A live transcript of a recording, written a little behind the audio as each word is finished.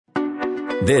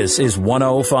This is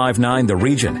 1059 The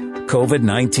Region.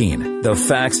 COVID-19. The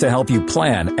facts to help you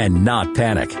plan and not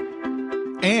panic.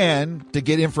 And to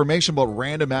get information about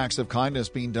random acts of kindness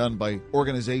being done by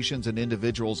organizations and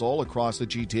individuals all across the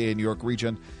GTA and New York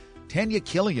region, Tanya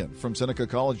Killian from Seneca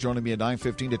College joining me at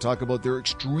 9:15 to talk about their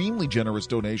extremely generous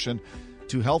donation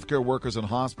to healthcare workers and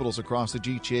hospitals across the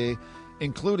GTA,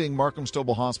 including Markham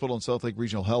Stouffville Hospital and South Lake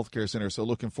Regional Healthcare Center. So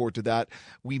looking forward to that.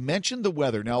 We mentioned the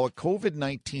weather. Now, at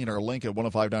COVID-19, our link at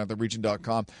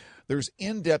 1059theregion.com, there's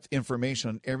in-depth information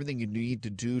on everything you need to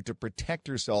do to protect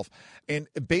yourself. And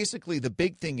basically, the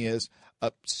big thing is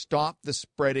stop the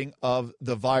spreading of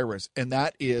the virus. And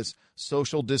that is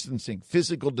social distancing,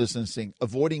 physical distancing,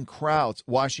 avoiding crowds,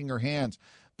 washing your hands.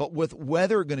 But with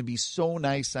weather going to be so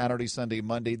nice Saturday, Sunday,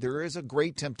 Monday, there is a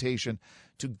great temptation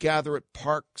to gather at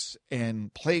parks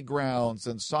and playgrounds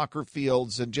and soccer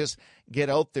fields and just get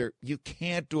out there. You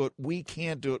can't do it. We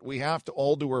can't do it. We have to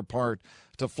all do our part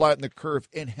to flatten the curve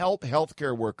and help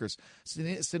healthcare workers.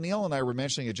 Sunil and I were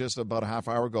mentioning it just about a half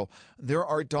hour ago. There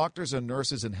are doctors and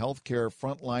nurses and healthcare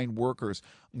frontline workers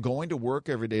going to work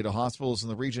every day to hospitals in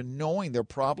the region knowing they're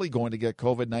probably going to get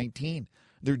COVID-19.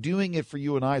 They're doing it for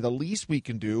you and I. The least we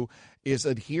can do is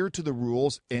adhere to the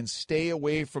rules and stay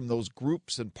away from those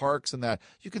groups and parks and that.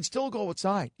 You can still go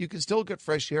outside. You can still get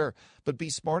fresh air, but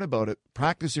be smart about it.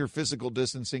 Practice your physical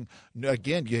distancing.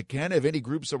 Again, you can't have any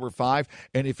groups over 5,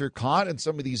 and if you're caught in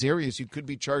some of these areas, you could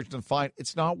be charged and fined.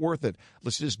 It's not worth it.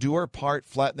 Let's just do our part,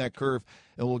 flatten that curve,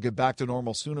 and we'll get back to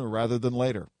normal sooner rather than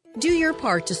later. Do your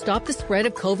part to stop the spread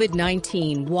of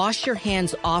COVID-19. Wash your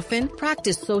hands often,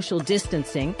 practice social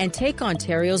distancing, and take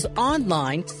Ontario's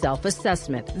online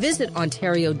self-assessment. Visit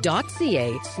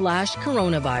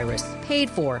ontario.ca/coronavirus. Paid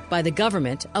for by the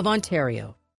Government of Ontario.